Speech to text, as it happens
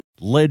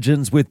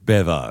Legends with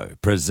Bevo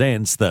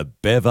presents the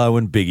Bevo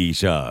and Biggie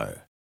Show.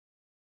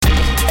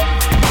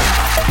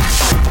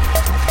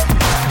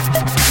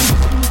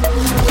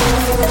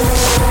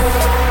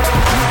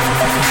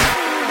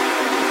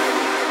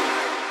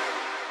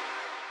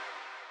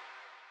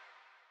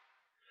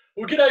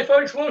 Well, g'day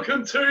folks,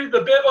 welcome to the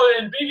Bevo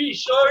and Biggie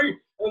Show.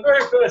 For the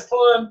very first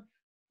time,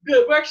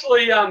 we've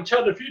actually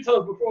chatted a few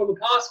times before in the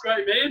past,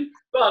 great man,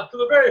 but for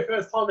the very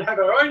first time to have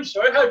our own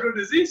show, how good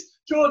is this?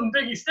 Jordan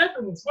Biggie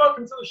Steffens,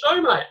 welcome to the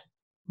show, mate.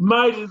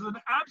 Mate, it's an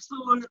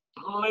absolute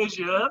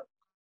pleasure.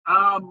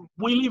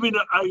 We live in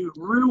a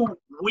real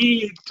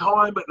weird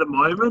time at the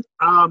moment.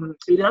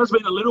 It has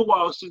been a little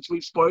while since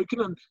we've spoken,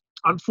 and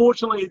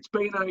unfortunately it's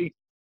been a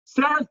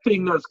sad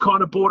thing that's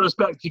kind of brought us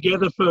back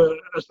together for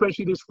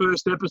especially this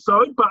first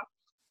episode. But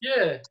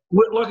yeah,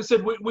 like I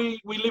said, we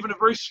live in a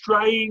very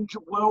strange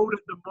world at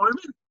the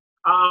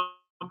moment.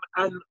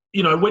 And,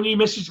 you know, when you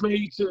messaged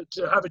me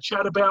to have a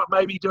chat about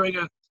maybe doing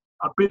a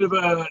bit of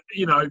a,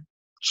 you know,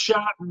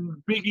 chat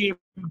and Biggie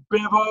and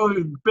Bevo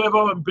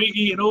and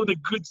Biggie and all the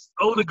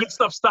good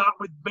stuff start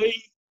with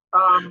me.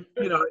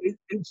 You know,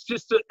 it's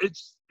just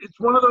it's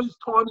one of those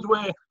times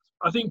where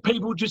I think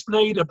people just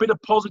need a bit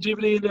of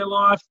positivity in their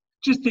life,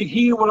 just to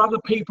hear what other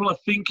people are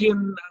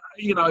thinking,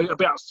 you know,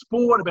 about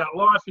sport, about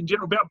life in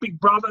general, about Big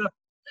Brother.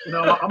 You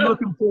know, I'm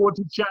looking forward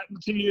to chatting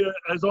to you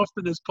as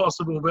often as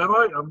possible,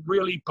 Bevo. I'm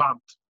really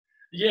pumped.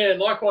 Yeah,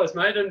 likewise,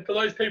 mate. And for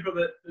those people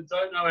that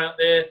don't know out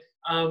there,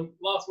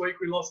 last week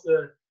we lost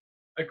a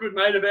good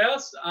mate of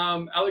ours,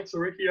 Alex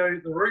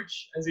Aurrichio, the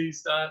Rooch, as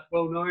he's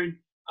well known.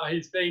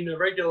 He's been a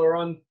regular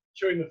on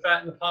Chewing the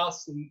Fat in the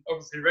past, and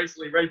obviously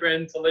recently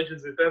rebranded to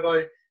Legends with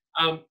Bevo.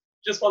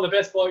 Just one of the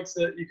best blokes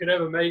that you could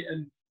ever meet,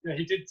 and you know,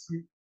 he did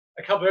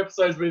a couple of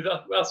episodes with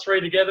us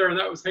three together, and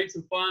that was heaps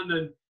of fun.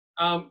 And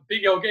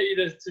Biggie, I'll get you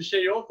to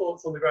share your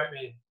thoughts on the great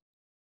man.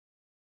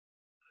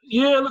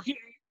 Yeah, look,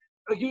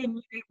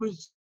 again, it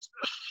was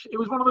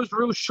one of those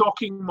real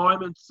shocking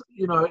moments,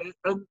 you know,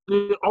 and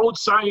the old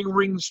saying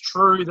rings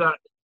true that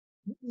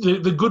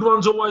the good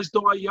ones always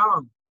die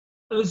young.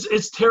 And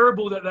it's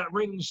terrible that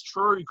rings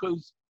true,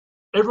 because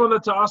everyone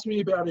that's asked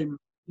me about him,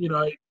 you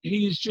know,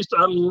 he's just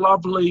a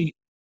lovely,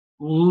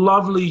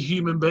 lovely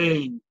human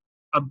being.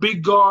 A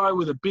big guy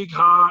with a big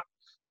heart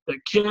that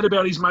cared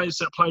about his mates,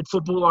 that played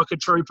football like a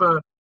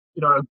trooper.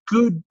 You know,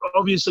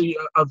 obviously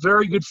a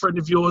very good friend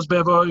of yours,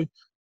 Bevo.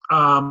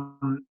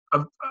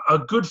 A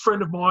good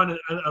friend of mine,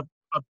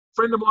 a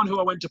friend of mine who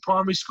I went to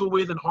primary school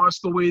with and high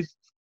school with,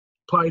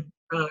 played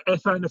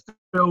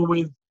FA-NFL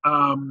with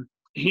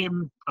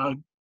him. A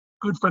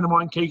good friend of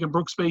mine, Keegan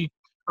Brooksby,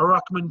 a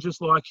ruckman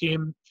just like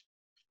him.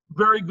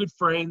 Very good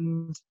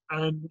friends,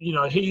 and you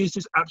know, he is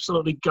just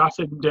absolutely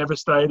gutted and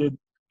devastated.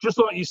 Just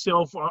like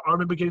yourself, I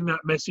remember getting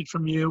that message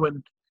from you,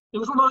 and it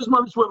was one of those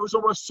moments where it was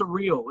almost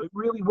surreal. It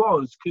really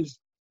was, because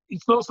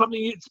it's not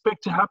something you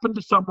expect to happen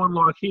to someone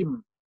like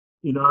him,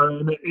 you know.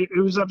 And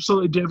it was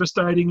absolutely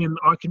devastating. And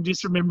I can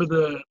just remember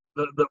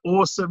the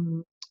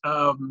awesome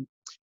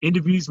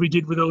interviews we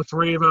did with all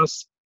three of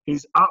us.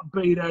 His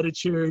upbeat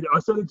attitude. I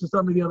said it to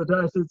somebody the other day.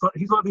 I said,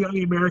 he's like the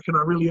only American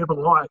I really ever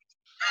liked.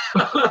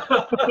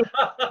 But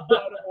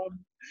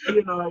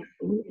you know,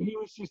 he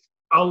was just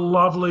a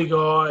lovely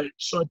guy,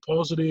 so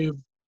positive.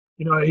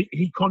 You know,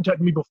 he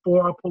contacted me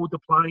before I pulled the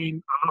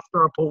plane,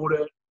 after I pulled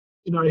it.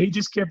 You know, he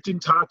just kept in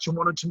touch and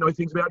wanted to know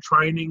things about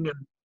training.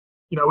 And,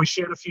 you know, we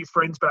shared a few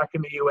friends back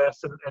in the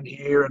US and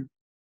here. And,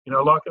 you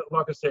know, like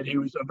I said, he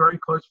was a very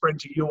close friend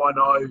to you, I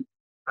know,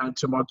 and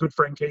to my good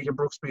friend Keegan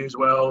Brooksby as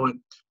well. And,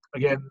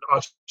 again,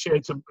 I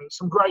shared some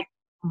great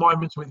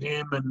moments with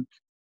him. And,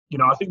 you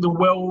know, I think the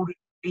world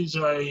is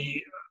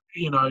a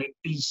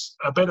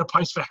better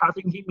place for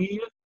having him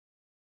here.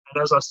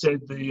 And as I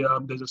said,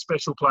 there's a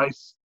special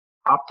place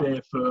up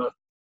there for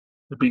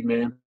the big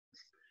man.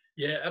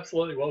 Yeah,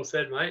 absolutely well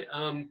said, mate.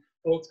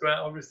 Thoughts go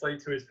out obviously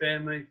to his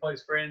family,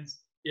 close friends.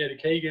 Yeah, to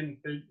Keegan,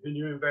 who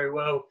knew him very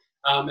well,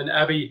 and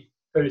Abby,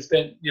 who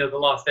spent the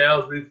last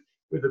hours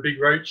with the big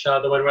Roach. They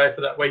went away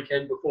for that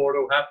weekend before it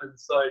all happened.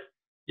 So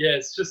yeah,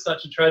 it's just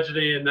such a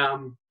tragedy, and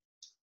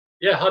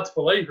hard to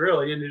believe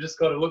really. And you just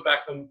got to look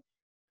back and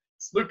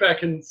look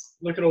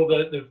at all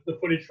the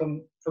footage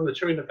from the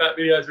Chewing the Fat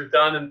videos we've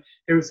done, and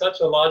he was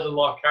such a larger than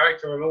life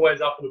character and always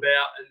up and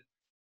about,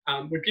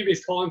 and would give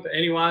his time for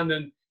anyone.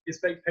 And you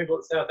speak to people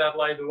at South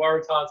Adelaide, the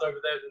Waratahs over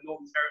there, the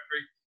Northern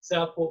Territory,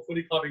 Southport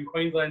Footy Club in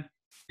Queensland.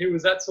 He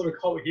was that sort of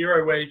cult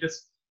hero where he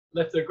just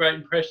left a great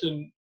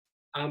impression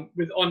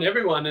on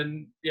everyone.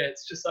 And yeah,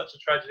 it's just such a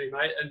tragedy,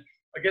 mate. And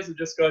I guess it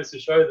just goes to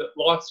show that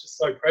life's just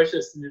so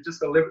precious, and you've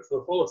just got to live it to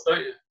the fullest, don't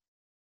you?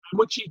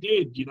 Which he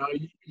did. You know,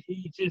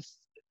 he just,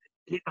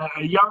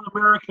 a young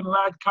American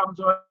lad comes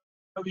over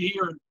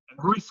here and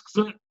risks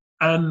it,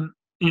 and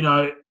you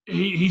know,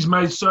 he's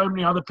made so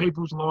many other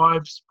people's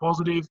lives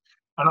positive.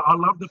 And I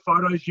love the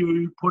photos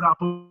you put up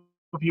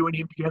of you and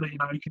him together. You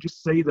know, you could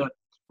just see the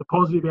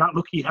positive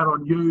outlook he had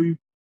on you,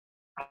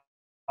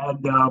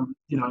 and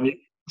you know,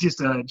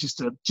 just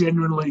a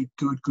genuinely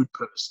good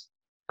person.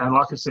 And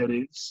like I said,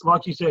 it's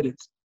like you said,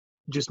 it's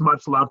just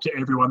much love to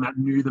everyone that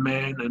knew the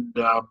man, and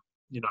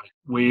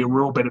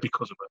we're all better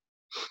because of it.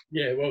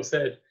 Yeah, well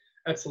said.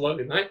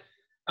 Absolutely, mate.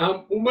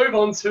 We'll move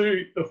on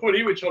to the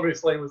footy, which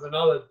obviously was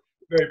another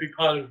very big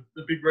part of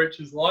the Big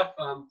Roach's life.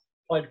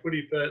 Played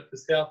footy for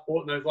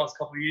Southport in those last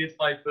couple of years,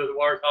 played for the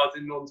Waratahs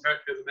in Northern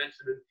Territory, as I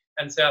mentioned,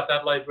 and South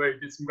Adelaide, where he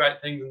did some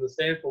great things in the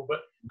sample.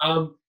 But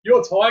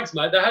your Tigers,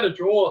 mate, they had a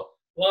draw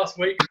last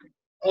week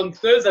on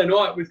Thursday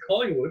night with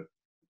Collingwood.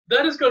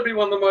 That has got to be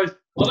one of the most,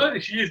 I know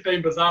this year's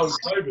been bizarre with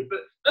COVID, but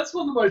that's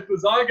one of the most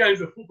bizarre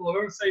games of football I've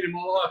ever seen in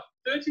my life.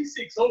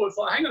 36 all. It's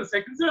like, hang on a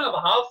second, is there another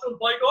half still to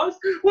play, guys?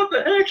 What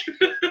the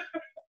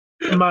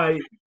heck?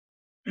 Mate,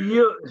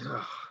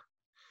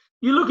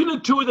 you're looking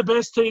at two of the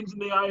best teams in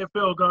the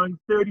AFL going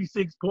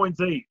 36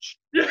 points each.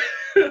 Yeah.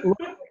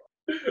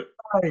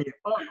 Hey,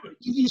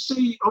 you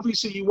see,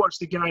 obviously you watched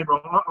the game,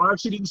 right? I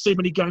actually didn't see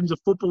many games of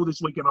football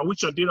this weekend. I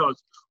wish I did. I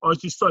was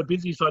just so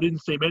busy, so I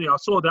didn't see many. I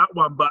saw that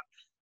one, but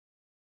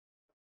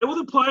all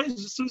the players,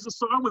 as soon as the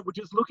sign went, were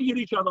just looking at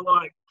each other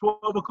like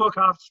 12 o'clock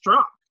half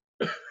struck.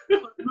 No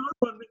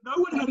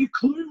one had a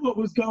clue what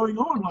was going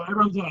on. Like,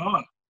 everyone's like,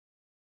 oh,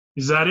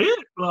 is that it?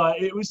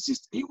 Like, it was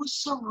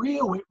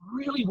surreal. It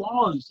really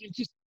was. It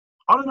just,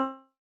 I don't know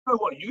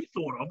what you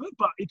thought of it,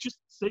 but it just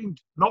seemed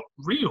not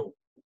real.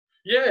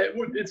 Yeah,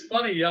 it's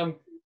funny.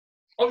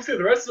 Obviously,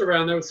 the rest of the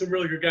round, there were some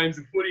really good games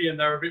of footy, and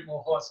they were a bit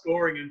more high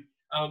scoring.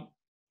 And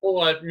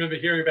all I remember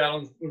hearing about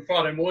on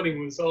Friday morning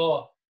was,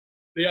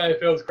 the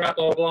AFL's crap,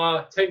 blah,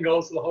 blah, 10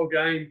 goals for the whole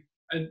game.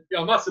 And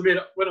I must admit,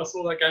 when I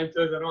saw that game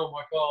Thursday night, I'm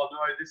like, oh, no,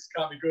 this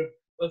can't be good.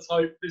 Let's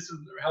hope this is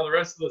how the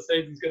rest of the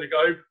season's going to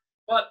go.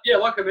 But, yeah,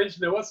 like I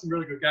mentioned, there was some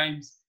really good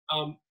games,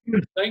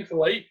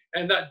 thankfully.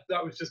 And that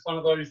was just one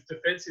of those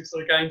defensive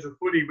sort of games of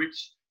footy,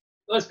 which,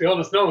 let's be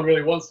honest, no one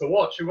really wants to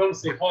watch. We want to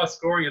see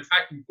high-scoring,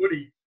 attacking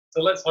footy.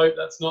 So let's hope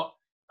that's not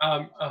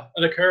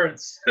an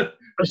occurrence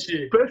this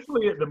year.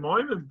 Especially at the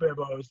moment,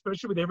 Bevo,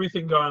 especially with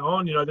everything going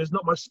on. There's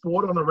not much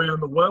sport on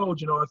around the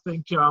world. I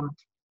think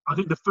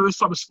the first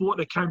type of sport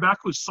that came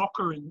back was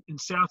soccer in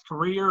South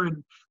Korea,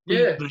 and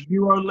the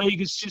Euro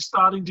League is just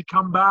starting to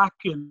come back,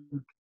 and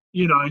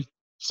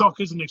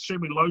soccer's an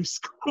extremely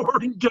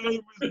low-scoring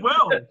game as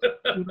well.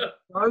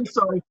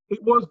 So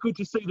it was good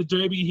to see the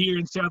Derby here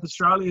in South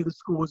Australia. The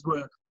scores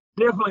were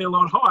definitely a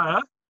lot higher.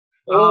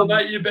 Oh,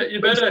 mate, you better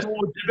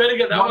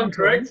get that one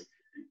correct.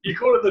 You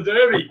call it the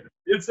Derby.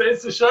 It's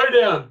the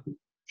Showdown.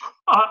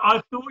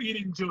 I thought you'd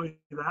enjoy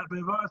that,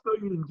 Bevo. I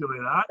thought you'd enjoy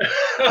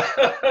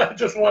that.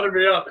 Just winding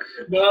me up.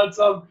 No, it's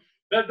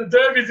the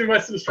Derby's in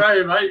Western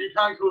Australia, mate. You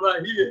can't call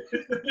that here.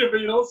 You'll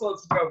be in all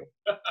sorts of trouble.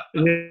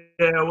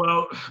 Yeah,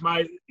 well,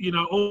 mate,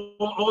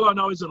 all I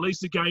know is at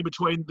least the game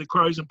between the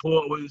Crows and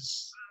Port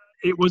was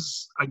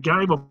a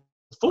game of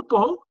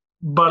football,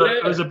 but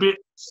it was a bit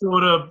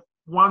sort of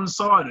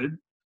one-sided.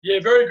 Yeah,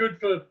 very good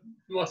for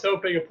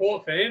myself being a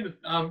Port fan.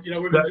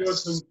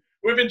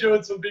 We've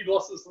enjoyed some big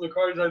losses to the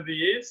Crows over the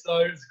years, so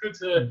it's good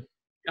to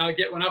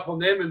get one up on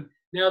them. And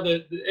now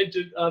the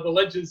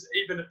Ledgers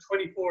even at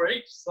 24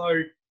 each.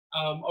 So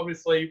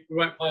obviously we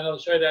won't play another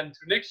Showdown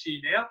until next year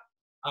now,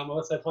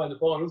 unless they play in the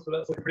finals, but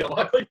that's looking pretty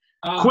unlikely.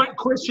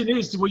 Question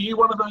is, were you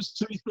one of those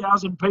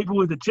 2,000 people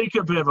with a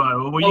ticket, Bevo,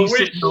 or were you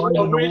sitting on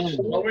the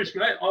wall? I wish,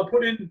 mate. I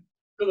put in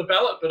for the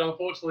ballot, but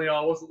unfortunately I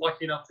wasn't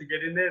lucky enough to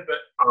get in there.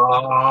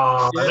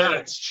 But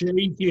that's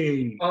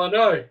cheeky. I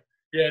know.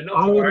 Yeah, not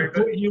I to would worry. have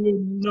put you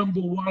in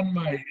number one,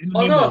 mate.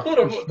 I know. I thought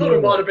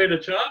it might have been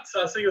a chance.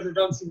 Seeing as we've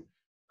done some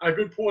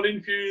good Port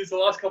interviews the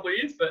last couple of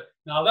years, but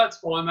no, that's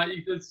fine,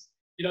 mate. There's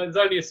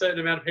only a certain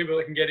amount of people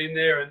that can get in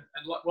there, and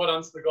well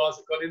done to the guys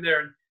that got in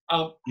there. And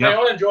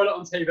I enjoyed it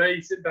on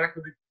TV, sitting back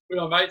with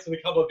my mates and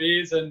a couple of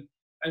beers and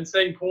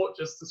seeing Port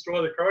just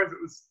destroy the Crows.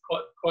 It was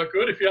quite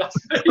good, if you ask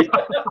me.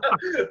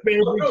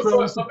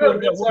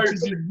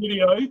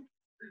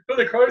 For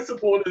the Crows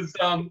supporters,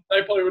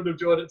 they probably wouldn't have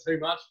enjoyed it too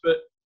much. But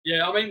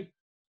yeah, I mean,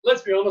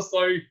 let's be honest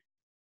though,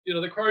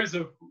 the Crows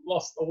have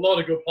lost a lot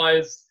of good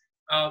players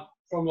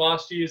from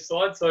last year's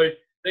side, so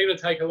they're going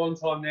to take a long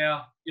time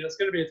now. It's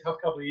going to be a tough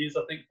couple of years,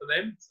 I think, for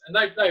them, and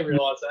they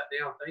realise that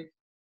now, I think.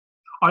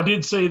 I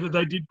did see that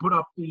they did put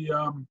up the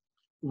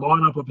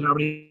lineup of how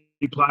many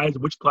players,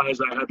 which players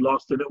they had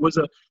lost, and it was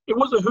a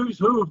who's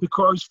who of the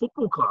Crows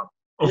football club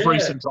of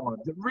recent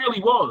times. It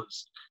really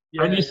was.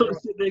 Yeah, and you sort of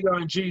sit there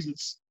going, geez,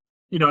 it's,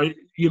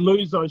 you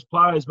lose those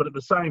players, but at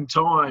the same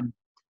time,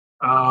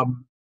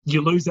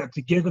 you lose that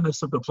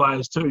togetherness of the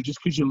players too. Just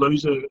because you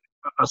lose a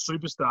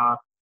superstar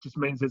just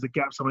means there's a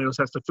gap somebody else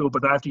has to fill,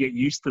 but they have to get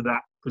used to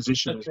that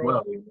position as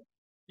well.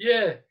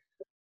 Yeah.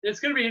 It's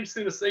going to be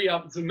interesting to see.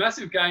 It's a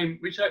massive game.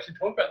 We should actually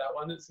talk about that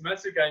one. It's a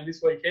massive game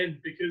this weekend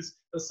because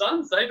the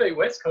Suns, they beat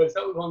West Coast.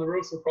 That was one of the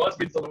real surprise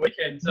wins on the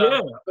weekend.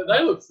 But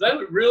they look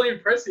really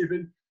impressive.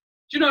 And,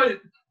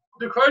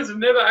 the Crows have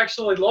never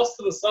actually lost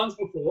to the Suns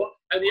before,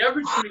 and the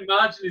average winning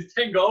margin is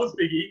 10 goals,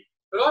 Biggie.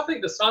 But I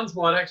think the Suns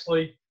might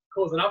actually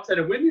cause an upset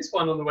and win this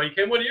one on the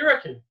weekend. What do you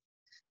reckon?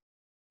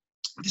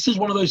 This is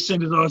one of those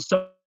things that I was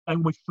saying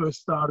when we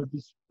first started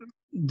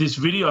this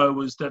video,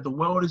 was that the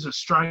world is a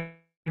strange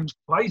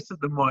place at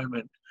the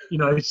moment. You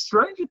know,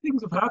 stranger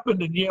things have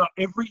happened, and yeah,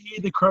 every year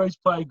the Crows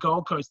play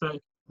Gold Coast, the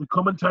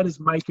commentators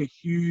make a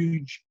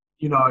huge,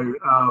 you know,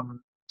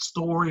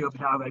 story of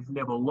how they've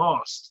never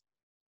lost.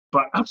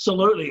 But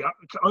absolutely,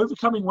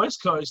 overcoming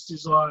West Coast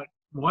is like,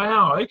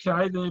 wow,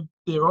 okay,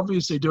 they're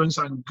obviously doing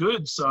something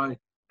good. So,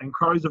 and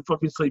Crows have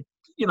obviously,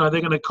 you know,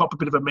 they're going to cop a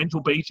bit of a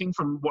mental beating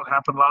from what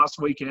happened last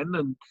weekend.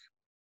 And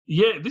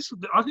yeah,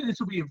 I think this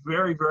will be a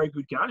very, very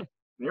good game.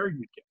 Very good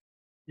game.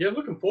 Yeah,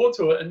 looking forward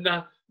to it. And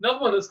another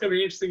one that's going to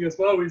be interesting as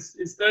well is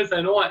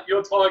Thursday night.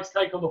 Your Tigers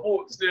take on the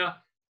Hawks. Now,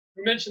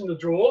 we mentioned the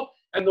draw,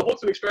 and the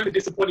Hawks were extremely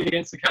disappointing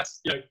against the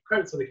Cats. You know,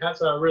 credit to the Cats,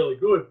 they are really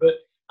good. But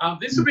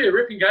this will be a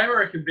ripping game, I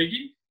reckon,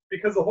 Biggie,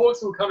 because the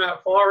Hawks will come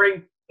out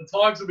firing. The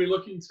Tigers will be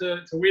looking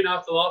to win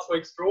after last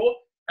week's draw.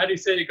 How do you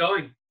see it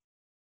going?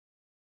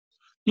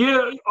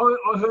 Yeah,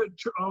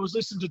 I was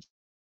listening to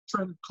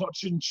Trent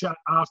Cotchin chat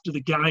after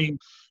the game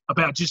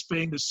about just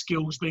being the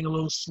skills being a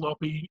little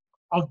sloppy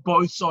of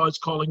both sides,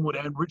 Collingwood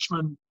and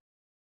Richmond.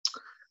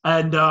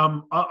 And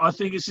I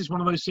think this is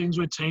one of those things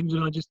where teams are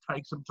going to just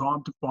take some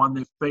time to find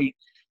their feet.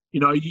 You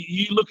know,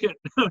 you look at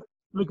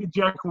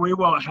Jack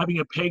Riewoldt having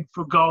a peg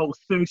for goal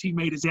 30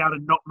 metres out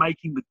and not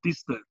making the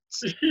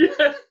distance.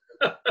 Yeah.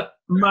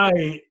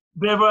 Mate,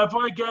 Bevo, if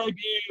I gave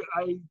you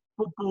a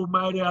football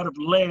made out of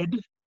lead,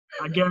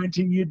 I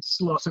guarantee you'd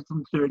slot it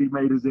from 30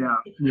 metres out.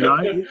 You know?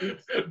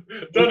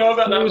 Don't know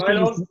about that,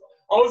 mate.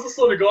 I was the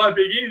sort of guy,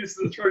 Biggie, this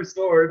is a true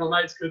story,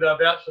 my mates could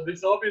vouch for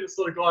this. I'll be the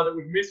sort of guy that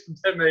would miss from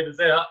 10 metres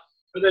out,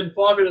 but then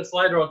 5 minutes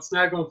later I'd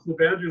snag one from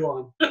the boundary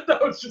line. That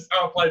was just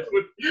how I played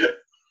footy.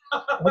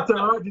 That's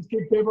all right. Just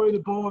give Bevo the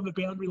ball on the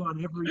boundary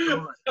line every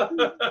time.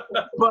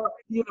 But,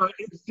 you know,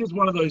 it's just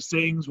one of those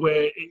things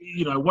where,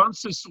 you know,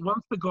 once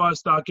the guys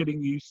start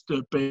getting used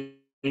to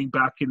being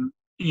back in,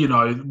 you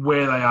know,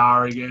 where they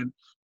are again,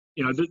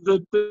 you know,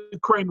 the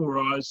cream will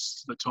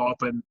rise to the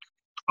top, and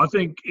I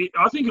think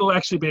it'll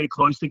actually be a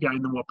closer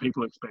game than what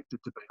people expect it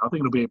to be. I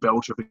think it'll be a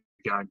belter of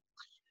a game.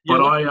 Yeah,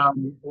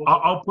 but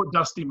I'll put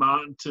Dusty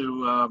Martin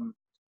to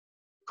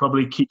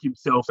probably kick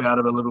himself out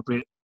of a little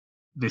bit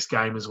this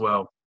game as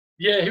well.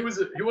 Yeah, he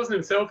wasn't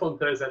himself on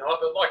Thursday night,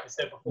 but like I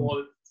said before,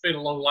 it's been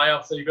a long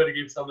layoff, so you've got to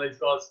give some of these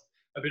guys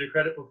a bit of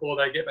credit before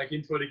they get back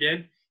into it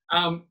again.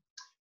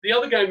 The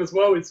other game as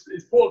well is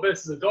Port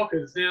versus the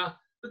Dockers. Now,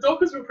 the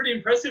Dockers were pretty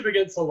impressive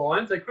against the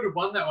Lions. They could have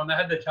won that one. They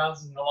had their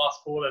chances in the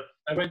last quarter.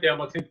 They went down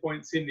by 10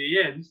 points in the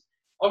end.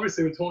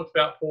 Obviously, we talked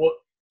about Port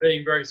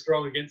being very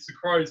strong against the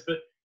Crows, but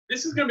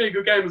this is going to be a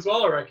good game as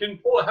well, I reckon.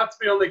 Port have to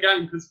be on their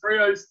game because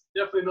Freo's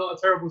definitely not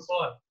a terrible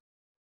side.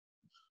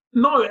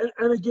 No,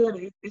 and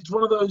again, it's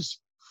one of those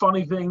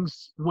funny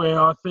things where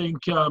I think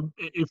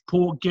if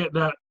Port get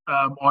that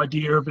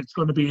idea of it's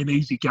going to be an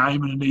easy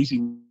game and an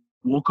easy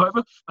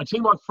walkover, a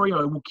team like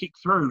Freo will kick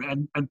through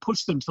and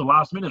push them to the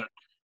last minute.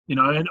 You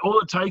know, and all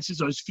it takes is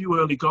those few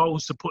early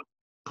goals to put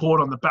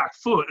Port on the back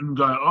foot and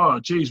go, oh,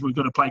 geez, we've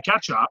got to play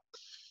catch-up.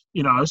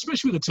 You know,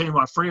 especially with a team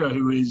like Freo,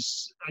 who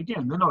is,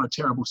 again, they're not a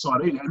terrible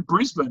side either. And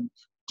Brisbane,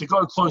 to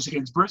go close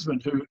against Brisbane,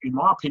 who, in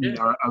my opinion,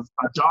 are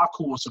a dark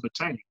horse of a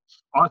team.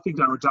 I think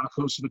they were a dark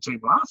horse of a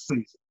team last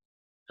season.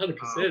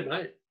 100%,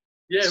 mate.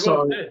 Yeah,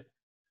 so, well,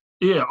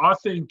 yeah, I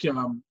think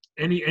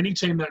any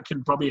team that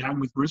can probably hang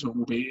with Brisbane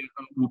will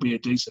be a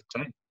decent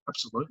team.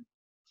 Absolutely.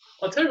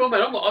 I'll tell you what,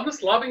 mate, I'm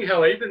just loving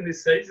how even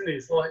this season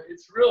is. Like,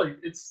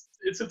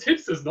 it's a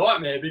tipster's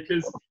nightmare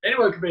because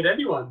anyone can beat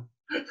anyone.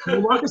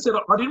 Well, like I said,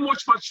 I didn't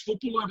watch much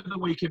football over the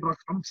weekend, but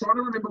I'm trying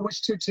to remember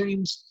which two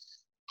teams.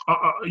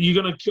 You're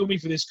going to kill me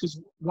for this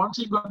because one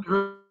team got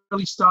an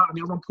early start and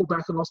the other one pulled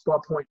back and lost by a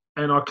point,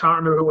 and I can't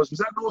remember who it was. Was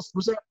that North?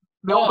 Was that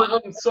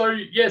Melbourne? So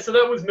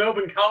that was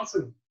Melbourne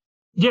Carlton.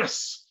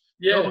 Yes.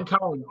 Yeah. Melbourne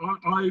Carlton.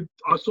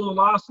 I saw the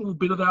last little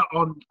bit of that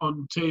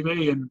on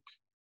TV, and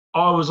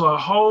I was like,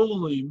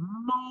 holy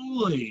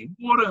moly,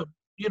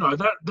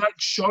 that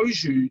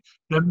shows you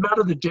no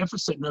matter the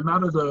deficit, no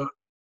matter the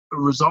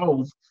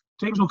resolve,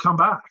 teams will come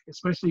back,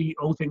 especially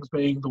all things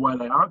being the way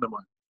they are at the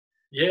moment.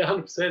 Yeah,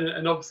 100%.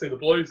 And obviously the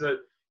Blues are,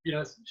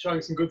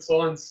 showing some good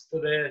signs for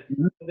their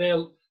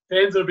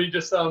fans that'll be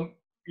just,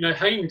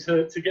 hanging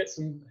to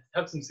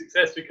have some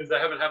success because they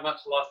haven't had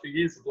much the last few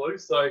years, the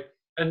Blues. So,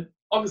 and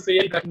obviously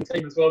Eddie back in the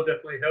team as well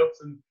definitely helps,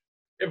 and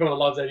everyone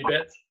loves Eddie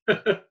Betts.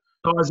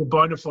 Guy's a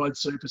bona fide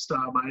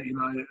superstar, mate,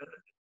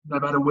 no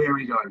matter where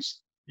he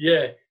goes.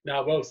 Yeah,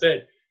 no, well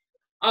said.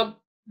 Now,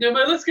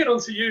 mate, let's get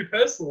on to you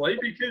personally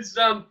because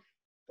for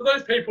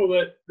those people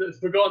that's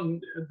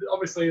forgotten,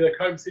 obviously the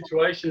COVID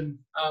situation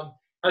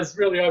has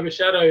really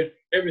overshadowed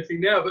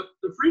everything now, but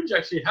the Fringe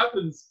actually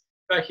happens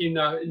back in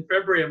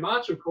February and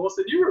March, of course,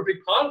 and you were a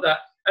big part of that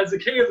as the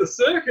king of the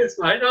circus,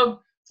 mate.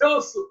 Tell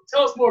us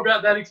more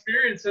about that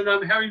experience and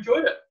how you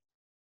enjoyed it.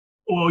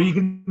 Well, you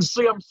can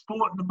see I'm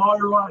sporting the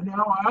motor right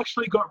now. I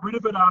actually got rid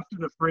of it after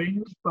the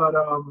Fringe, but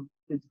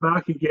it's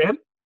back again,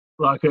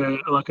 like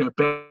a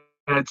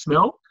bad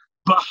smell.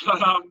 But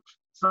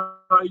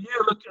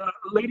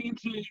leading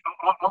into,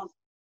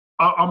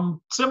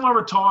 I'm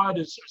semi-retired,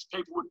 as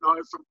people would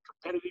know, from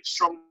competitive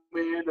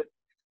strongman.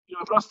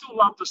 but I still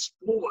love the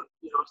sport.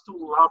 I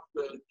still love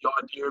the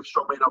idea of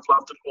strongman. I've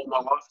loved it all my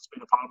life. It's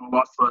been a part of my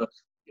life for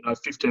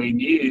 15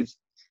 years.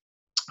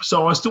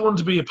 So I still wanted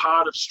to be a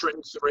part of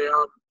strength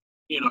around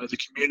the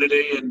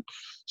community, and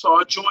so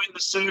I joined the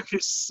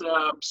Circus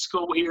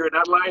school here in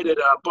Adelaide at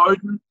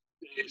Bowden,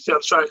 the South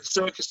Australian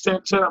Circus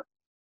Centre.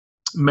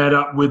 Met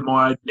up with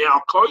my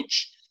now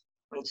coach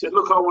and said,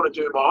 "Look, I want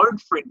to do my own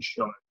fringe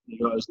show." And he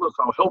goes, "Look,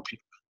 I'll help you,"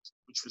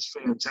 which was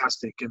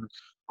fantastic. And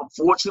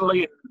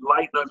unfortunately, in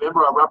late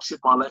November, I ruptured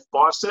my left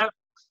bicep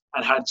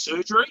and had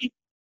surgery,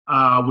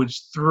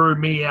 which threw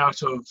me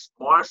out of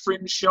my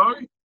fringe show.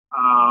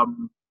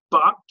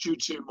 But due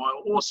to my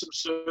awesome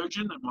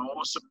surgeon and my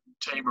awesome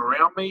team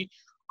around me,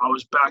 I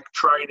was back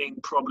training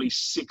probably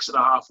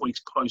 6.5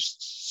 weeks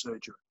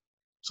post-surgery.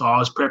 So I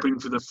was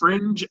prepping for the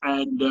fringe,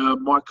 and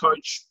my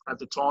coach at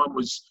the time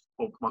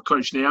my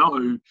coach now,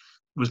 who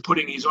was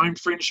putting his own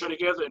fringe show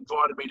together,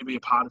 invited me to be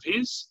a part of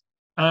his.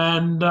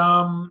 And,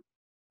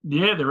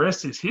 the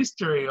rest is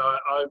history.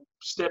 I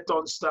stepped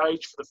on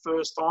stage for the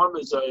first time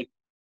as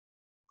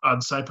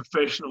I'd say,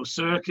 professional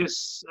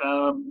circus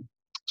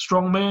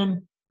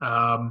strongman.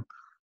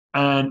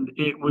 And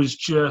it was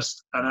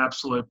just an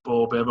absolute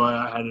ball, Bevo.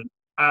 I had an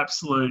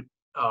absolute,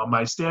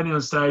 mate, standing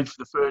on stage for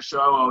the first show.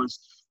 I was,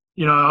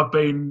 I've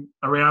been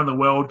around the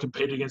world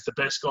competing against the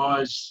best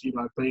guys,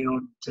 been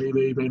on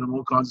TV, been on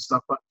all kinds of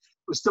stuff, but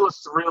it was still a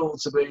thrill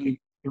to be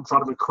in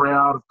front of a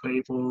crowd of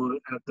people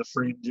at the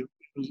Fringe. It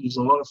was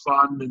a lot of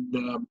fun,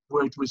 and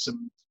worked with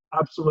some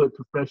absolute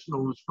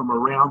professionals from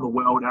around the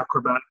world,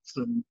 acrobats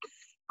and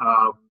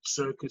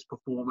circus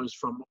performers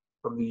from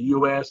the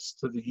US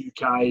to the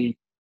UK.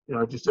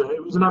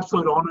 It was an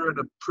absolute honour and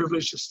a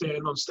privilege to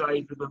stand on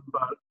stage with them.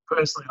 But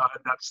personally, I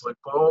had an absolute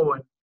ball,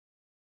 and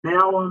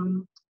now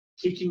I'm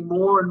kicking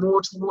more and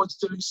more towards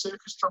doing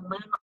circus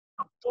strongman.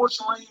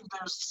 Unfortunately,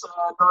 there's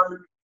no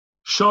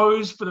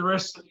shows for the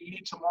rest of the year,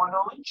 to my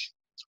knowledge.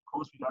 So of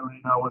course, we don't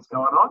really know what's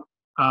going on.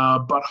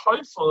 But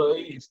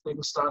hopefully, if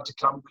things start to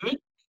come good,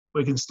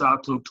 we can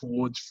start to look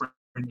towards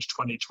Fringe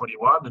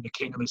 2021, and the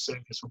King of the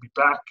Circus will be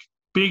back,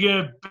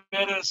 bigger,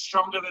 better,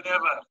 stronger than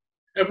ever.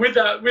 And with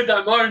that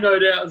mo, no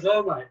doubt as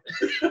well, mate.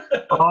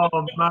 Oh,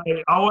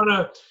 mate,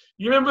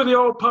 you remember the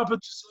old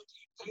puppets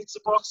pizza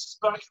boxes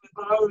back in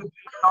the day with the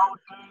old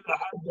dude that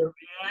had them?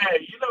 Yeah,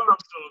 you know what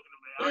I'm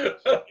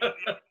talking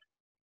about.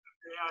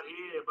 Out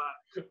here, but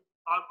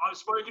I've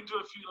spoken to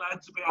a few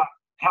lads about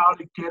how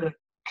to get it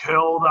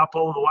curled up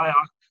all the way. At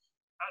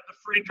the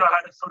Fringe, I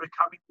had it sort of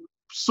coming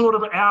sort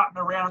of out and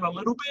around a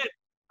little bit,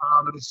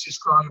 and it's just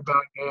growing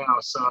back now.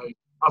 So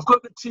I've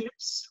got the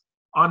tips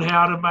on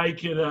how to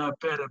make it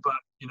better, but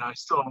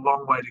still a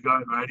long way to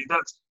go, matey.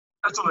 That's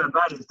all that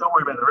matters. Don't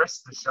worry about the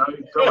rest of the show.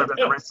 Don't worry about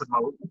the rest of my.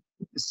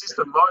 It's just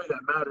the mo that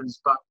matters.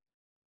 But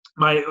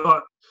mate,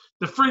 like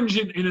the Fringe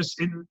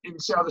in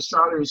South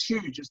Australia is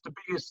huge. It's the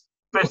biggest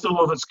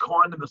festival of its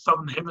kind in the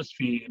Southern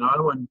Hemisphere,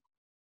 and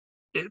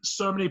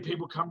so many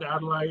people come to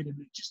Adelaide, and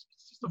it's just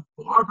a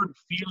vibrant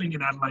feeling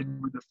in Adelaide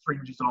when the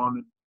Fringe is on.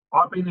 And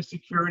I've been a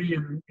security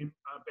and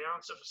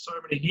bouncer for so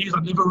many years.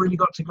 I never really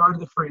got to go to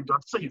the Fringe.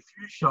 I'd see a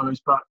few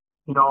shows, but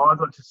I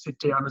got to sit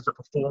down as a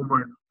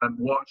performer and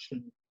watch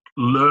and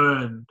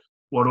learn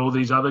what all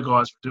these other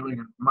guys were doing.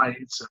 And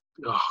mate,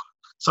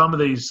 some of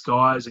these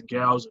guys and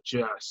gals are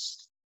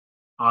just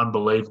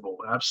unbelievable,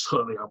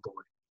 absolutely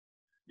unbelievable.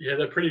 Yeah,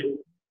 they're pretty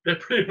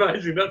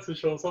amazing, that's for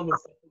sure. Some of the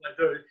stuff that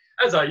they do,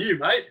 as are you,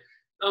 mate.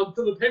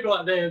 For the people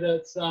out there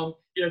that's,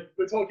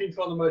 we're talking to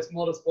one of the most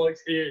modest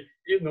blokes here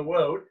in the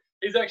world.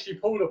 He's actually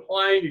pulled a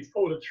plane, he's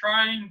pulled a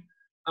train,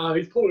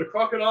 he's pulled a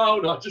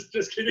crocodile. No, just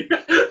kidding.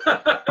 But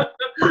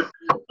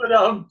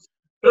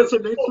that's the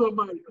next one,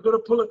 mate. I've got to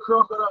pull a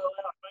crocodile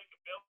out, make a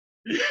bill.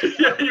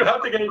 Yeah, you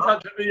have to get in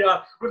touch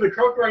with the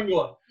croc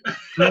wrangler.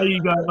 There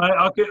you go, mate.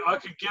 I could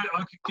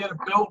get a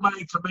belt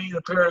made for me and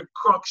a pair of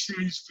croc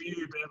shoes for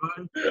you,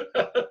 Bevo.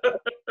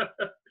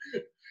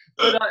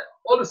 But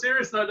on a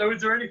serious note, though,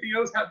 is there anything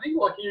else happening?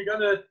 Like, are you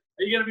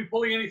gonna be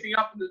pulling anything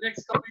up in the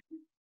next couple of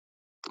years?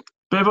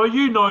 Bevo,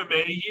 you know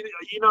me.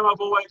 You know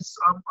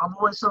I'm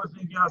always sort of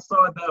thinking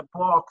outside that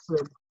box,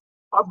 and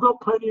I've got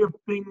plenty of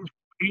things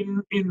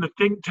in the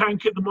think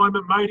tank at the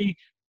moment, matey.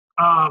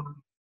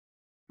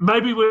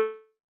 Maybe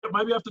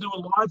I have to do a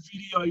live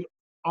video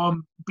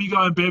on Biggie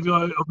and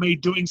Bevo of me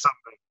doing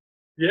something.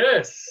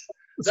 Yes.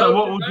 So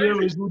what we'll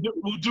do is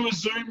we'll do a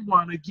Zoom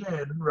one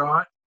again,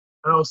 right?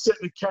 And I'll set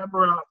the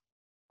camera up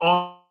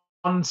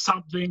on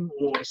something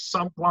or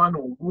someone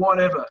or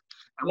whatever,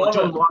 and we'll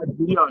do a live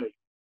video.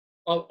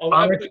 I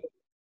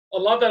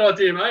love that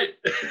idea, mate.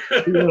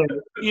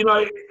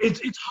 Yeah,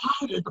 it's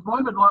hard at the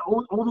moment. Like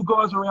all the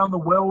guys around the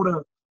world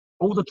are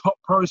all the top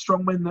pro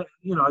strongmen that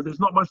there's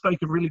not much they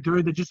can really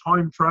do. They're just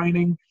home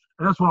training,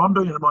 and that's what I'm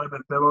doing at the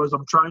moment. Bevo, is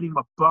I'm training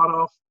my butt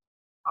off,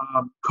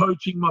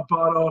 coaching my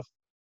butt off.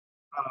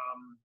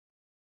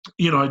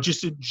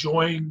 Just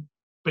enjoying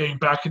being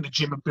back in the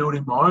gym and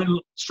building my own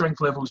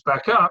strength levels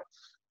back up.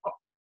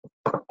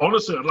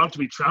 Honestly, I'd love to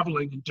be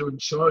travelling and doing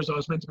shows. I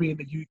was meant to be in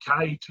the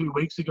UK 2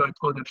 weeks ago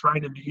pulling a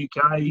train in the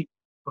UK,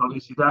 but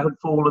obviously that had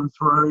fallen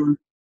through.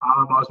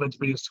 I was meant to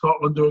be in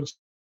Scotland doing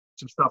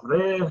some stuff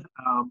there,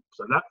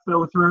 so that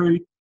fell through.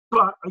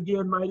 But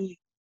again, matey,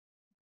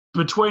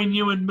 between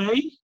you and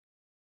me,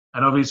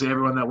 and obviously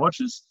everyone that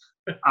watches,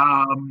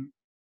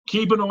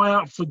 keep an eye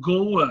out for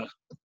Galway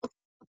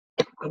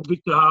and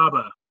Victor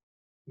Harbour.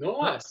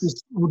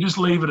 Nice. We'll just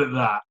leave it at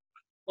that.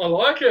 I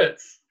like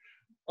it.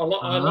 I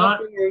love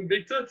Galway and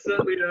Victor.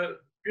 Certainly a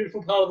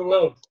beautiful part of the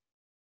world.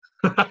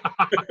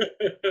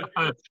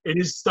 It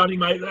is stunning,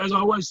 mate. As I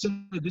always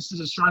said, this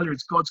is Australia.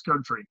 It's God's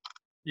country.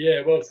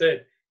 Yeah, well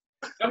said.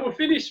 And we'll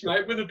finish,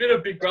 mate, with a bit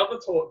of Big Brother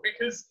talk,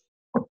 because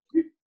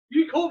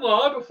you caught my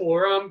eye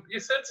before. You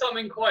said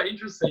something quite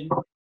interesting.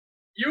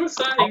 You were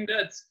saying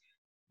that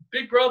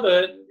Big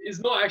Brother is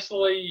not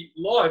actually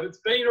live. It's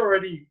been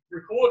already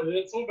recorded.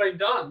 It's all been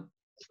done.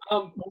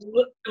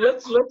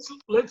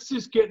 Let's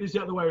just get this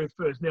out of the way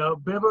first. Now,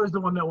 Bevo is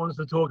the one that wants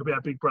to talk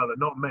about Big Brother,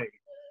 not me.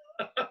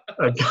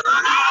 Okay.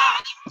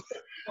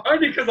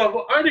 Only because I've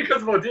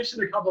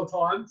auditioned a couple of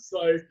times.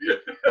 So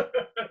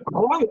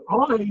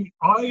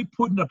I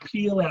put an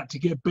appeal out to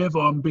get Bevo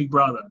on Big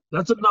Brother.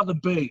 That's another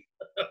B.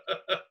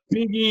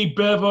 Biggie,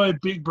 Bevo,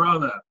 Big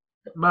Brother,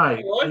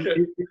 mate. I like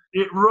it.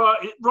 It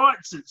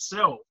writes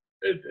itself.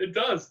 It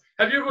does.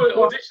 Have you ever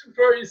auditioned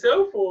for it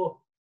yourself, or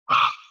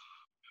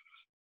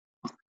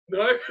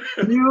no?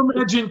 Can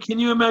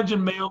you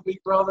imagine me on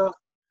Big Brother?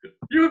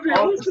 You would be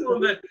awesome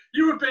on that.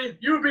 You would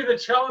be the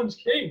challenge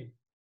king.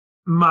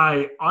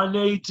 Mate, I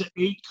need to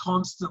eat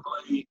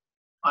constantly.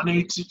 I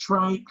need to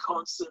train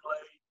constantly.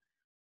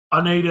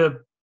 I need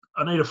to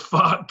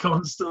fart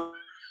constantly.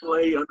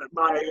 And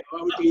mate,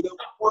 I would be the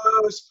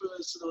worst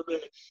person on there.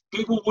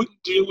 People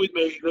wouldn't deal with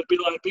me. They'd be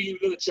like, "Biggie,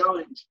 we got a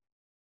challenge."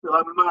 They're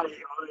like, "Mate,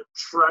 I'm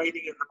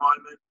training at the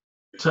moment.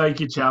 Take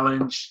your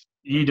challenge.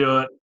 You do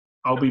it.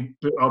 I'll be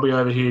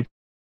over here.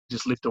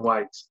 Just lift the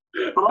weights."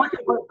 But I could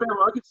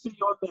see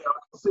you on there. I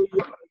could see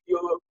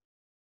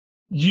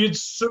you'd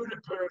suit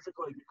it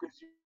perfectly because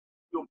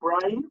your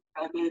brain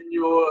and then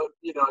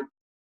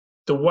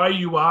the way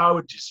you are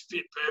would just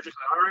fit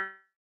perfectly. I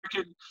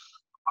reckon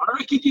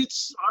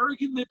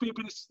there'd be a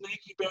bit of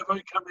sneaky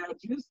Bevo come out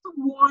just to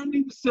wind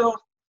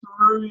himself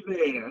through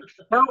there.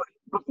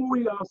 Before I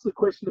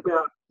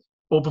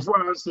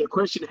answer the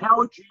question, how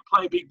would you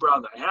play Big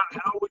Brother?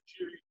 How would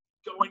you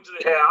go into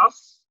the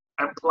house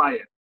and play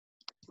it?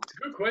 It's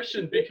a good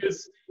question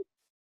because,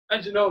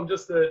 as you know, I'm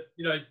just a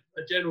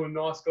general and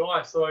nice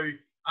guy. So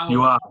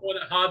you are. I find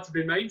it hard to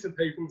be mean to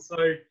people. So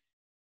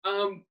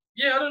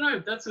yeah, I don't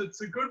know.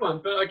 It's a good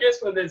one. But I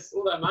guess when there's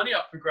all that money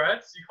up for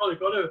grabs, you kind of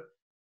got to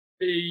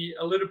be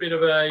a little bit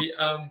of a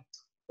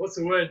what's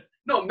the word?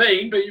 Not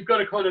mean, but you've got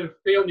to kind of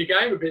be on your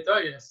game a bit,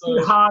 don't you?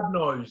 So hard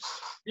nosed.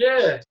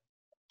 Yeah.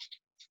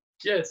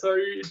 Yeah, so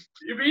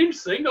it'd be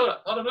interesting. I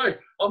don't know.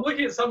 I'm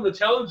looking at some of the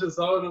challenges,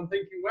 though, and I'm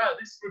thinking, wow,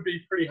 this would be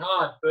pretty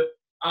hard. But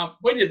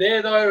when you're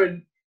there, though,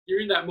 and you're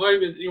in that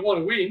moment and you want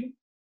to win,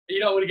 you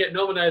don't want to get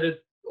nominated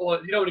or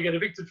you don't want to get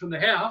evicted from the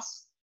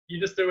house, you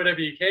just do whatever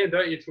you can,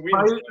 don't you, to win.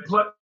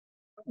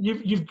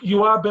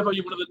 You are, Bevo,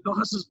 you're one of the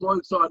nicest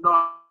blokes I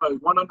know, 100%,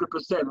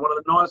 one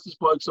of the nicest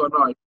blokes I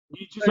know.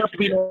 You just have to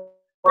be nice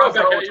all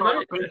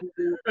the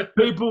time.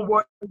 People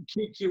won't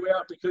kick you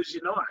out because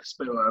you're nice,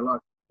 Bevo.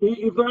 Like,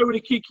 if they were to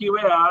kick you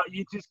out,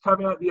 you'd just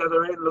come out the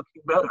other end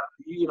looking better.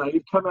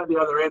 You'd come out the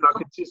other end. I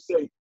could just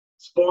see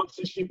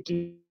sponsorship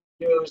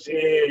deals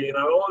here,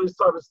 all this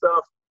type of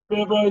stuff.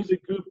 Bevo's a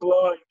good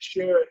bloke.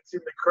 Sure, it's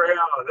in the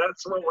crowd.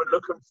 That's what we're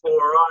looking for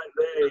right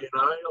there,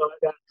 like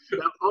that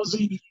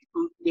Aussie,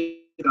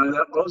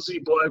 that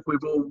Aussie bloke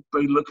we've all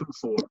been looking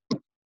for.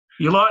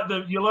 You like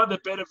the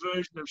better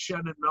version of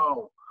Shannon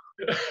Knoll.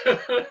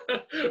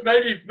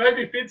 maybe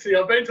Fitzy.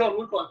 I've been told to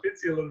look like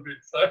Fitzy a little bit.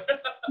 So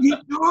you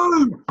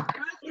do.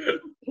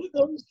 Put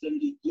those two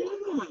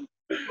together.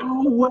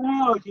 Oh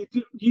wow,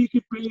 you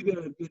could be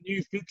the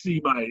new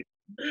Fitzy, mate.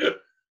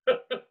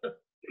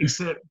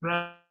 Except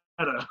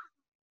better.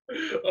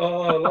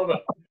 Oh, I love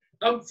it.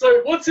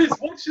 So what's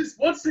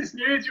this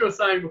news you were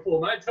saying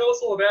before, mate? Tell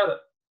us all about it.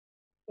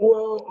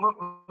 Well,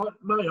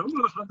 mate, I'm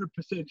not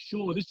 100%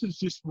 sure. This is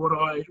just what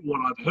I've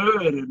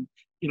heard, and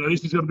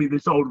this is going to be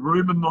this old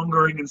rumor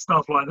mongering and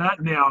stuff like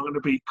that. Now I'm going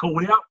to be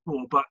called out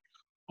for, but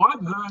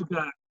I've heard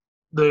that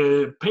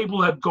the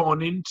people have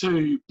gone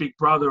into Big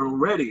Brother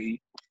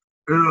already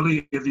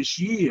earlier this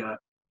year,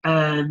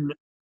 and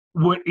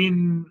were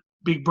in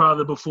Big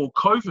Brother before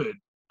COVID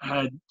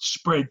had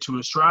spread to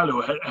Australia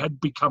or had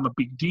become a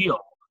big deal.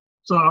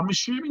 So I'm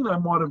assuming they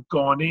might have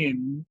gone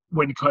in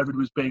when COVID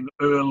was being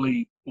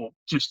early or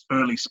just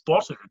early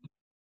spotted.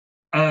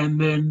 And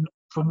then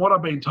from what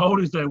I've been told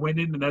is they went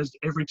in and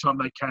every time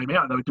they came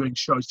out, they were doing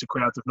shows to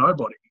crowds of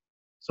nobody.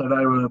 So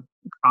they were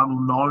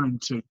unknown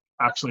to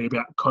actually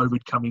about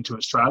COVID coming to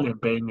Australia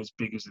and being as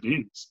big as it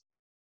is.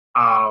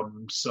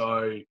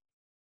 So,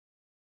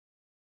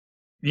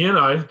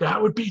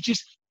 that would be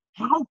just,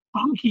 how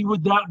funky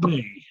would that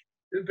be?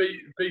 It'd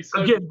be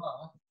so again,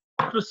 far.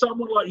 For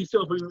someone like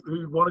yourself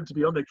who wanted to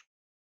be on there,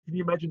 can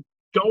you imagine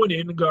going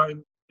in and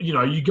going,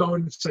 you go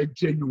in, say,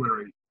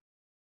 January,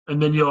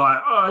 And then you're like,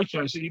 oh,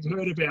 okay, so you've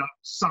heard about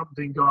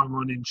something going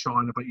on in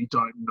China, but you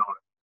don't know.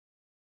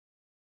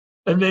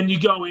 And then you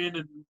go in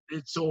and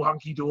it's all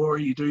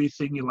hunky-dory. You do your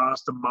thing, you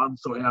last a month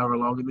or however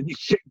long, and then you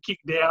get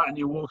kicked out and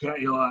you walk out,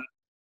 you're like,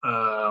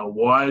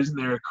 why isn't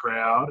there a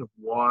crowd?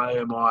 Why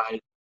am I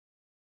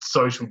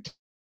social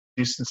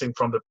distancing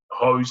from the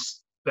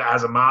host that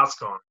has a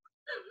mask on?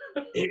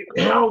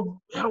 How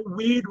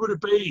weird would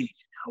it be?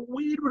 How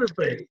weird would it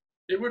be?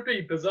 It would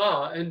be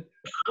bizarre. And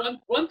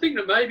one thing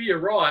that maybe you're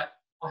right,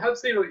 I have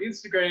seen on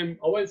Instagram,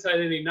 I won't say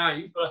any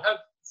names, but I have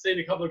seen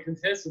a couple of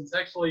contestants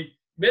actually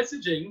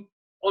messaging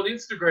on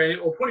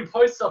Instagram or putting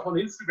posts up on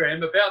Instagram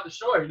about the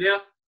show.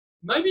 Now,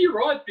 maybe you're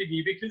right,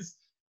 Biggie, because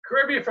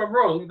correct me if I'm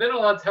wrong, they're not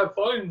allowed to have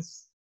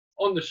phones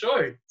on the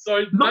show.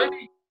 So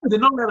maybe they're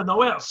not allowed to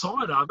know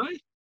outside, are they?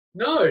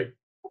 No.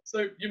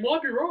 So you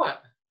might be right.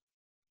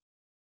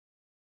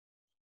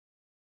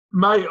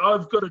 Mate,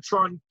 I've got to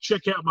try and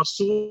check out my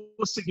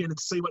source again and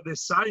see what they're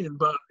saying.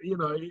 But, you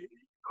know,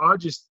 I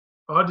just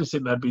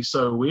think that'd be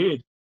so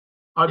weird.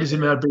 I just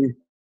think that'd be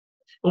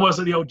almost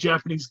like the old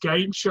Japanese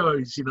game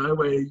shows, you know,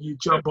 where you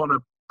jump on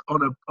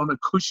a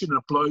cushion and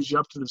it blows you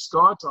up to the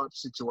sky type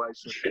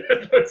situation.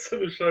 Those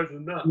sort of shows are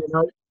nuts. You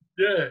know?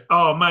 Yeah.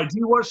 Oh, mate, do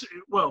you watch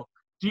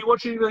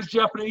any of those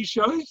Japanese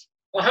shows?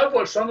 I have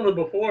watched some of them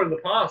before in the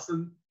past,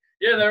 and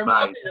yeah, they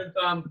remind me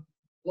of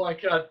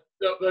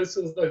those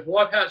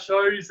Wipeout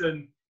shows,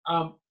 and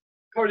you're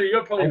probably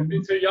a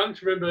bit too young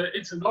to remember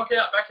It's a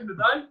Knockout back in the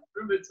day.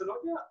 Remember It's a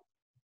Knockout?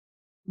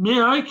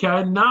 Yeah,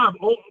 okay. Nah,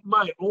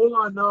 mate, all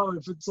I know,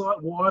 if it's like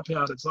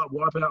Wipeout, it's like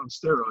Wipeout on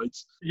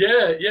steroids.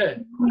 Yeah.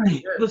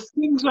 Mate, the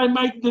things they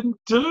make them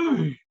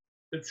do.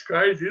 It's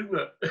crazy, isn't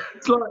it?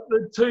 It's like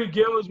the two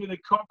girls with a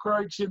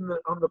cockroach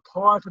on the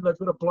pipe, and they've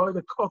got to blow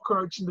the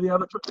cockroach into the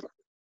other.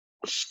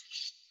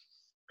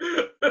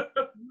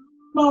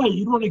 Mate,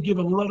 you'd want to give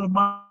a lot of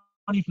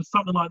money for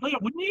something like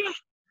that, wouldn't you?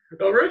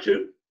 I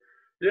reckon.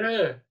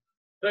 Yeah.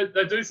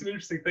 They do some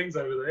interesting things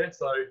over there.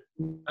 So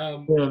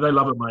yeah, they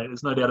love it, mate.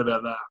 There's no doubt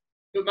about that.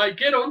 But mate,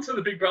 get on to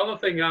the Big Brother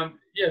thing. Find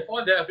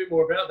out a bit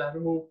more about that,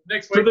 and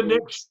next week.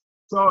 Next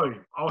show,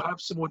 I'll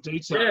have some more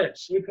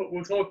details. Yeah,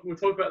 we'll talk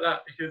about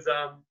that because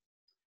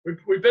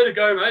we better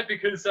go, mate,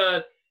 because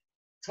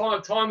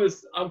time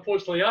is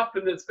unfortunately up,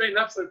 and it's been an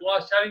absolute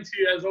blast chatting to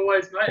you as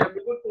always, mate. And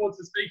we look forward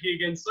to speaking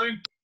again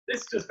soon.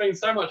 This has just been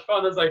so much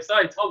fun, as they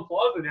say. Time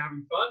flies when you're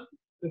having fun.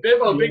 The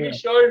Bevo and Biggie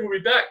Show will be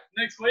back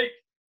next week.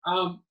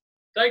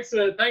 Thanks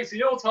for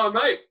your time,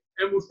 mate,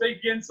 and we'll speak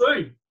again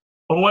soon.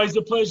 Always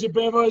a pleasure,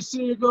 Bevo.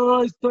 See you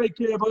guys. Take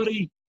care,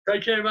 buddy.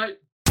 Take care, mate.